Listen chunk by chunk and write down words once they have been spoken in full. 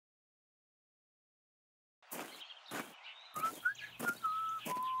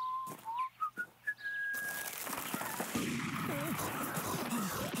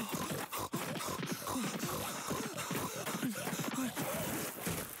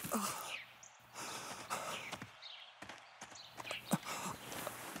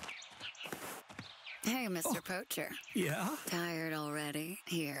Hey, Mr. Poacher. Yeah? Tired already?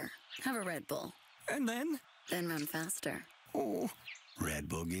 Here, have a Red Bull. And then? Then run faster. Oh, Red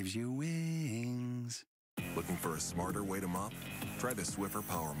Bull gives you wings. Looking for a smarter way to mop? Try the Swiffer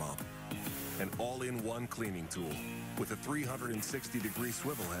Power Mop. An all-in-one cleaning tool with a 360-degree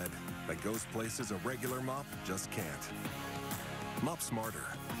swivel head that goes places a regular mop just can't. Mop smarter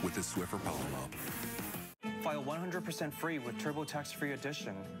with the Swiffer Power Mop. File 100% free with TurboTax Free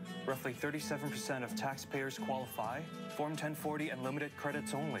Edition. Roughly 37% of taxpayers qualify. Form 1040 and limited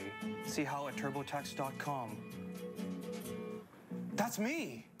credits only. See how at turbotax.com. That's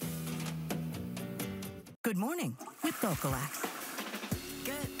me! Good morning with Vocalax.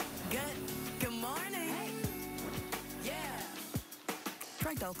 Good morning. Hey. Yeah.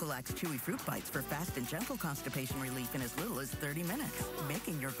 Try Vocalax Chewy Fruit Bites for fast and gentle constipation relief in as little as 30 minutes.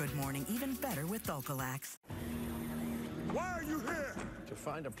 Making your good morning even better with Vocalax. Why are you here? To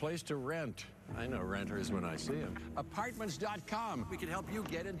find a place to rent. I know renters when I see them. Apartments.com. We can help you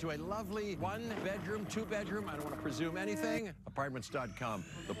get into a lovely one-bedroom, two-bedroom, I don't want to presume anything. Apartments.com,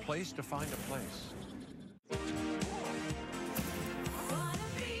 the place to find a place.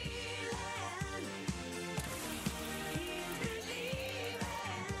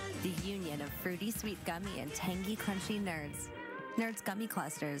 The union of fruity sweet gummy and tangy crunchy Nerds. Nerds Gummy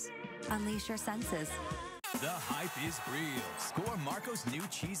Clusters. Unleash your senses. The hype is real. Score Marco's new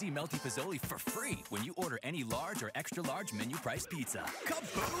cheesy melty Pizzoli for free when you order any large or extra large menu price pizza.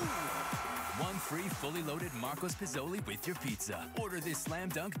 Kaboom! One free fully loaded Marco's Pizzoli with your pizza. Order this slam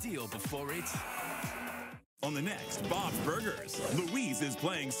dunk deal before it's... On the next Bob's Burgers, Louise is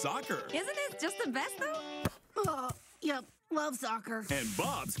playing soccer. Isn't it just the best, though? Yep, love soccer. And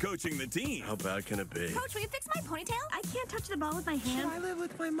Bob's coaching the team. How bad can it be? Coach, will you fix my ponytail? I can't touch the ball with my hand. Should I live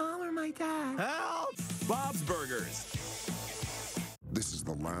with my mom or my dad? Help! Bob's Burgers. This is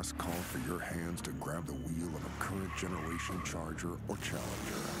the last call for your hands to grab the wheel of a current generation Charger or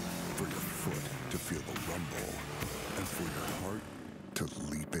Challenger. For your foot to feel the rumble. And for your heart to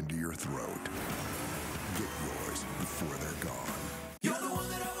leap into your throat. Get yours before they're gone. You're the one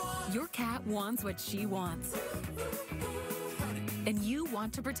that I want. Your cat wants what she wants. And you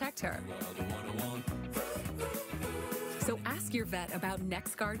want to protect her. So ask your vet about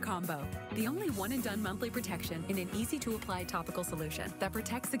NexGuard Combo, the only one-and-done monthly protection in an easy-to-apply topical solution that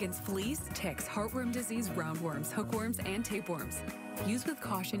protects against fleas, ticks, heartworm disease, roundworms, hookworms, and tapeworms. Use with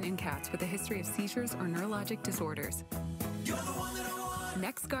caution in cats with a history of seizures or neurologic disorders. You're the one that I want.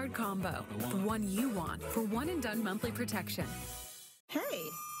 NexGuard Combo, the one you want for one-and-done monthly protection. Hey,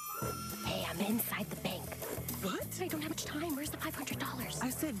 I'm inside the bank. what? I don't have much time. Where's the $500? I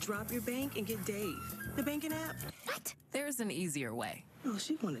said drop your bank and get Dave. The banking app. What? There's an easier way. Oh,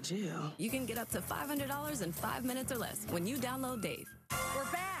 she going to jail. You can get up to $500 in 5 minutes or less when you download Dave.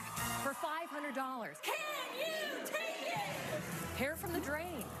 We're back for $500. Can you take it? Hair from the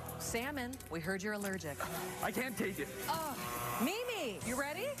drain. Salmon, we heard you're allergic. I can't take it. Mimi, you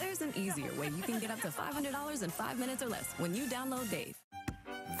ready? There's an easier way you can get up to $500 in 5 minutes or less when you download Dave.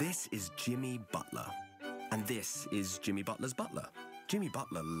 This is Jimmy Butler. And this is Jimmy Butler's Butler. Jimmy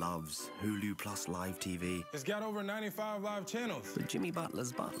Butler loves Hulu Plus Live TV. It's got over 95 live channels. But Jimmy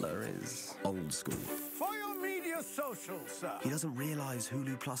Butler's Butler is old school. For your media social, sir. He doesn't realize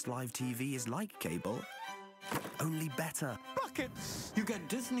Hulu Plus Live TV is like cable, only better. Buckets! You get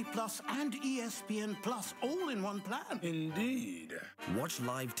Disney Plus and ESPN Plus all in one plan. Indeed. Watch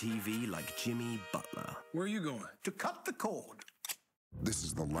live TV like Jimmy Butler. Where are you going? To cut the cord. This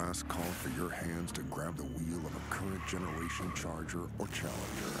is the last call for your hands to grab the wheel of a current generation Charger or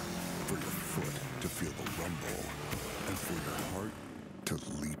Challenger. For your foot to feel the rumble. And for your heart to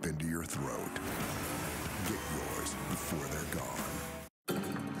leap into your throat. Get yours before they're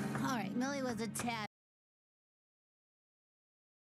gone. All right, Millie was a tad